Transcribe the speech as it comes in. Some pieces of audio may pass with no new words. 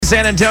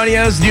San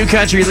Antonio's new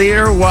country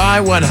leader,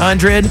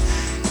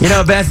 Y100. You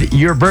know, Beth,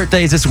 your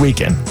birthday is this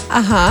weekend.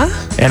 Uh-huh.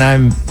 And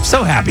I'm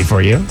so happy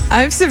for you.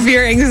 I have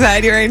severe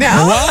anxiety right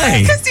now. Why?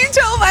 Because you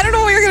told me I don't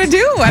know what you're going to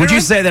do. Would you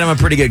say that I'm a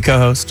pretty good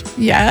co-host?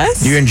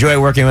 Yes. Do you enjoy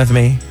working with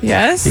me?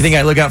 Yes. Do you think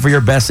I look out for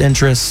your best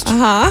interest?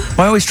 Uh-huh.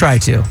 Well, I always try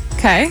to.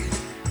 Okay.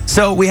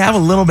 So we have a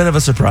little bit of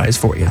a surprise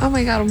for you. Oh,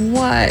 my God.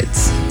 What?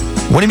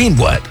 What do you mean,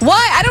 what?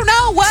 What? I don't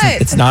know.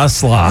 What? It's not a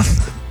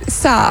sloth.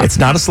 Stop. It's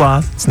not a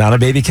sloth. It's not a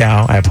baby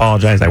cow. I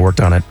apologize. I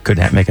worked on it.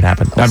 Couldn't make it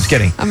happen. No, I'm just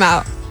kidding. I'm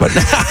out. But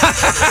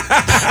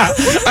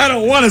I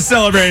don't want to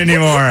celebrate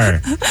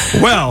anymore.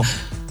 Well,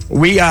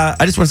 I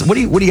just want to. What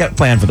do you got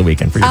planned for the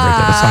weekend for your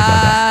birthday? Let's talk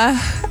about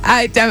that.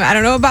 I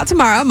don't know about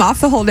tomorrow. I'm off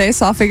the whole day,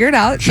 so I'll figure it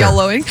out. Sure.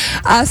 YOLOing.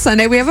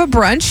 Sunday, we have a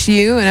brunch.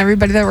 You and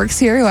everybody that works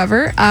here,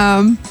 whoever.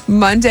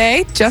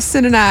 Monday,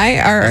 Justin and I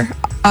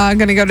are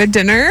going to go to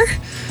dinner.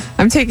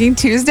 I'm taking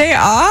Tuesday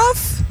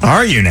off.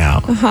 Are you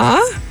now?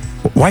 Uh-huh.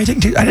 Why are you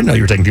taking Tuesday? I didn't know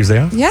you were taking Tuesday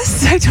off.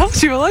 Yes, I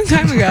told you a long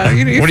time ago.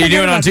 What are you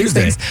doing on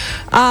Tuesday?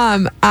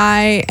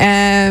 I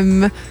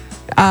am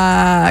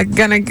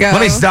going to go.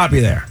 Let me stop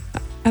you there.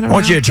 I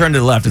want you to turn to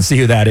the left and see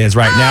who that is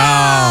right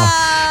now.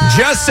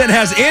 Justin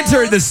has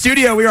entered the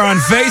studio. We are on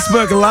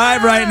Facebook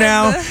Live right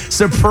now,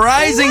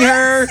 surprising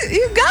her.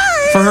 You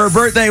guys. For her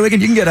birthday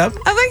weekend. You can get up.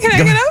 I'm like, can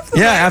I get up?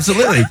 Yeah,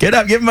 absolutely. Get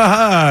up. Give him a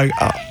hug.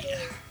 Oh.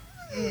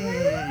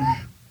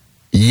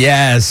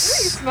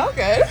 Yes. You smell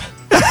good.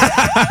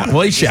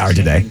 Well, he showered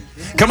today.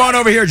 Come on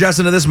over here,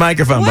 Justin, to this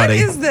microphone, buddy.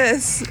 What is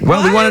this?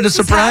 Well, we wanted to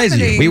surprise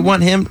you. We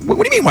want him. What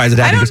do you mean, why is it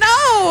happening? I don't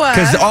know.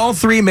 Because all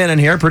three men in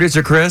here,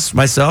 producer Chris,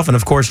 myself, and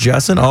of course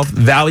Justin, all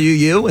value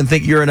you and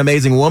think you're an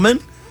amazing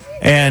woman.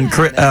 And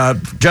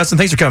Justin,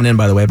 thanks for coming in,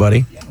 by the way,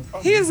 buddy.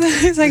 He's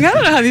like, I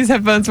don't know how these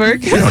headphones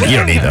work. You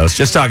don't need those.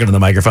 Just talking to the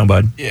microphone,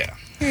 bud. Yeah.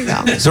 Here you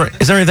go. Is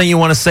there anything you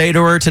want to say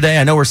to her today?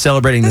 I know we're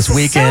celebrating this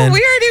weekend. So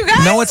weird, you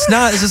guys. No, it's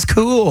not. This is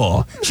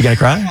cool. She gonna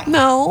cry?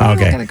 No, Okay. I'm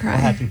not gonna cry.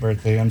 Well, happy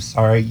birthday. I'm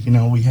sorry. You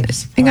know, we had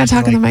to I gotta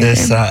talk in the mic.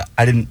 I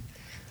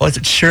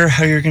wasn't sure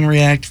how you're going to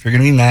react, if you're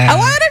going to be mad. I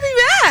want to be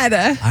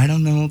mad. I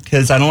don't know,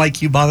 because I don't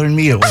like you bothering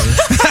me at work.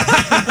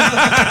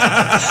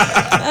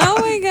 Oh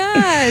my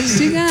gosh,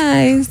 you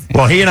guys.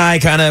 Well, he and I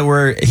kind of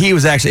were. It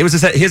was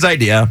his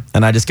idea,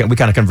 and we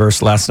kind of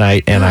conversed last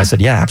night, and I said,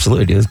 yeah,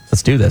 absolutely, dude.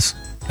 Let's do this.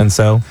 And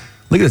so,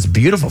 look at this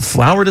beautiful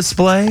flower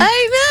display.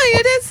 I know,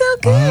 you did so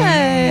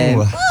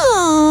good.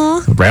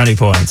 Oh. Aw. Brownie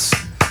points.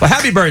 Well,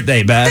 happy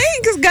birthday, Beth.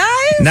 Thanks, guys.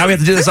 Now we have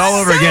to do this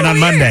all over so again on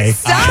weird. Monday.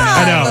 Stop.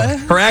 I know.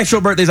 Her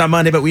actual birthday's on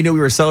Monday, but we knew we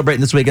were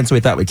celebrating this weekend, so we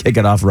thought we'd kick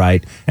it off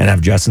right and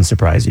have Justin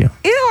surprise you.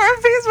 Ew, we're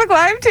on Facebook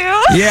Live,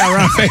 too. Yeah, we're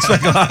on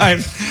Facebook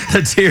Live.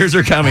 The tears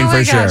are coming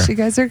for sure. Oh my gosh, you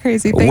guys are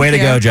crazy. Thank Way to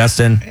you. go,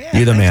 Justin. Yeah,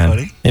 you the thanks, man.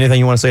 buddy. Anything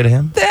you want to say to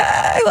him?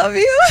 I love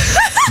you.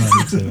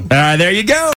 Me too. All right, there you go.